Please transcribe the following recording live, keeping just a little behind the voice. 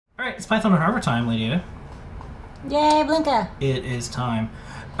All right, it's Python and Harbor time, Lady Ada. Yay, Blinka! It is time.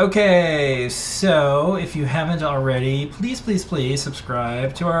 Okay, so if you haven't already, please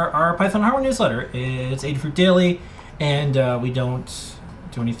subscribe to our Python Harbor newsletter. It's Adafruit Daily, and we don't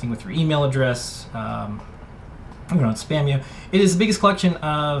do anything with your email address. We don't spam you. It is the biggest collection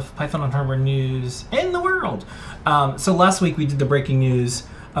of Python and Hardware news in the world. So last week we did the breaking news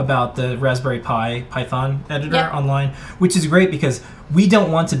about the Raspberry Pi Python editor online, which is great because we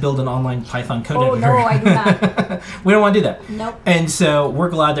don't want to build an online Python code editor. Oh, no, I do not. We don't want to do that. Nope. And so we're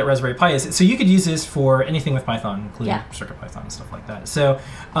glad that Raspberry Pi is. So you could use this for anything with Python, including CircuitPython and stuff like that. So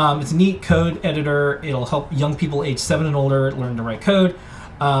it's a neat code editor. It'll help young people age 7 and older learn to write code.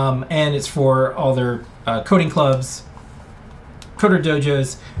 And it's for all their coding clubs, coder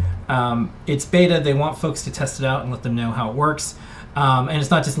dojos. It's beta. They want folks to test it out and let them know how it works. And it's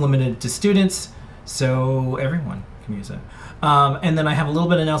not just limited to students, so everyone can use it. And then I have a little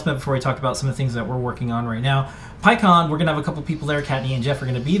bit of announcement before we talk about some of the things that we're working on right now. PyCon, we're going to have a couple people there. Kattni and Jeff are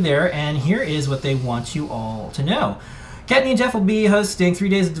going to be there, and here is what they want you all to know. Kattni and Jeff will be hosting 3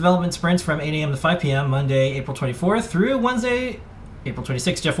 days of development sprints from 8 a.m. to 5 p.m. Monday, April 24th through Wednesday, April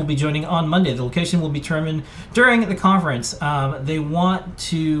 26th. Jeff will be joining on Monday. The location will be determined during the conference. They want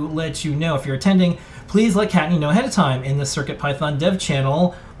to let you know if you're attending, please let Kattni know ahead of time in the CircuitPython dev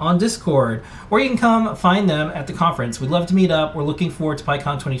channel on Discord. Or you can come find them at the conference. We'd love to meet up. We're looking forward to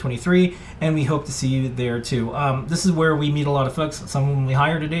PyCon 2023, and we hope to see you there too. This is where we meet a lot of folks. Some of them we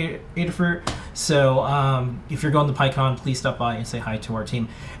hired at Adafruit. So if you're going to PyCon, please stop by and say hi to our team.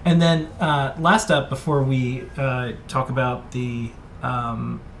 And then last up, before we talk about the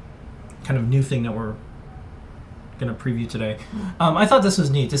kind of new thing that we're going to preview today. I thought this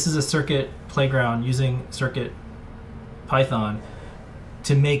was neat. This is a circuit playground using CircuitPython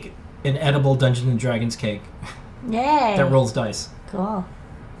to make an edible Dungeons and Dragons cake. Yay! That rolls dice. Cool.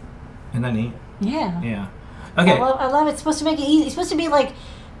 Isn't that neat? Yeah. Yeah. Okay. I love it. It's supposed to make it easy. It's supposed to be like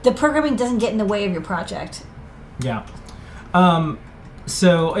the programming doesn't get in the way of your project. Yeah.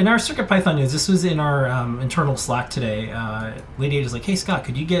 So in our CircuitPython news, this was in our internal Slack today. Lady Ada's like, hey Scott,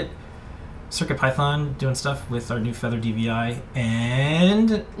 could you get CircuitPython doing stuff with our new Feather DVI?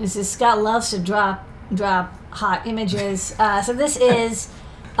 And this is Scott loves to drop hot images. So this is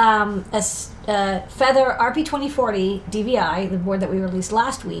a Feather RP2040 DVI, the board that we released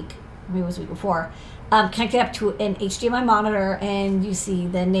last week, maybe it was the week before, connected up to an HDMI monitor, and you see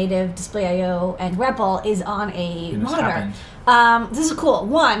the native Display IO and REPL is on a monitor. This is cool.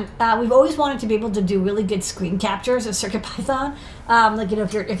 One, we've always wanted to be able to do really good screen captures of CircuitPython. Like, you know,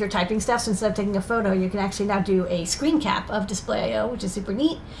 if you're typing stuff, so instead of taking a photo, you can actually now do a screen cap of Display IO, which is super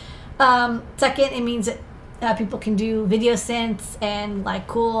neat. Second, it means that people can do video synths and like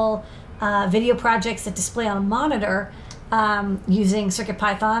cool video projects that display on a monitor using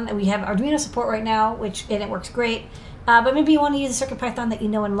CircuitPython. And we have Arduino support right now, and it works great. But maybe you want to use a CircuitPython that you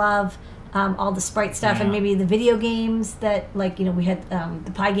know and love. All the sprite stuff, and maybe the video games that, like, you know, we had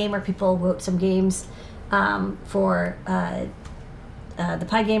the PyGamer people wrote some games for the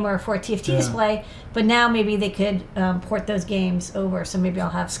PyGamer for a TFT display, but now maybe they could port those games over, so maybe I'll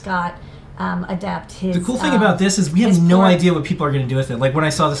have Scott adapt his... The cool thing about this is we have no idea what people are going to do with it. Like, when I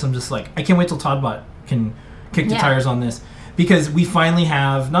saw this, I'm just like, I can't wait till ToddBot can kick the tires on this, because we finally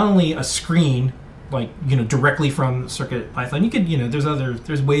have not only a screen, like, you know, directly from CircuitPython. You could, you know,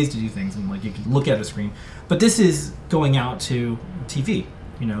 there's ways to do things, and like you could look at a screen, but this is going out to TV,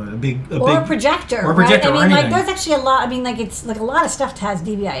 you know, a big projector, or projector, right? I mean, or anything. like, there's actually a lot. I mean, like, it's like a lot of stuff has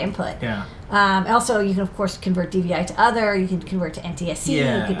DVI input. Yeah. Also, you can of course convert DVI to other. You can convert to NTSC.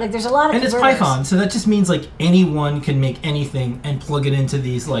 Yeah. Like, there's a lot of and converters. It's Python, so that just means like anyone can make anything and plug it into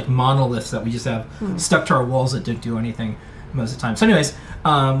these like monoliths that we just have stuck to our walls that don't do anything most of the time. So anyways,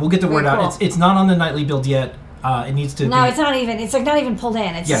 we'll get the word out. It's not on the nightly build yet. It needs to it's not even. It's like not even pulled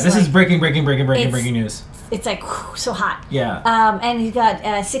in. It's this is breaking news. It's like so hot. Yeah. And he's got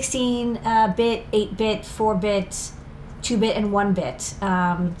 16-bit, 8-bit, 4-bit, 2-bit, and 1-bit.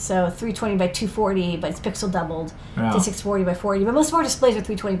 So 320 by 240, but it's pixel doubled to 640 by 40. But most of our displays are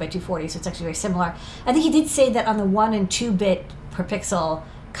 320 by 240, so it's actually very similar. I think he did say that on the 1 and 2-bit per pixel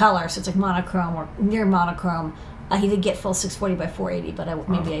color, so it's like monochrome or near monochrome. He did get full 640 by 480, but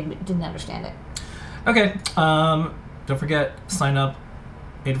maybe I didn't understand it. Okay. Don't forget, sign up,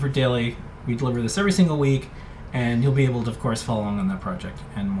 Adafruit Daily. We deliver this every single week, and you'll be able to, of course, follow along on that project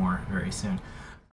and more very soon.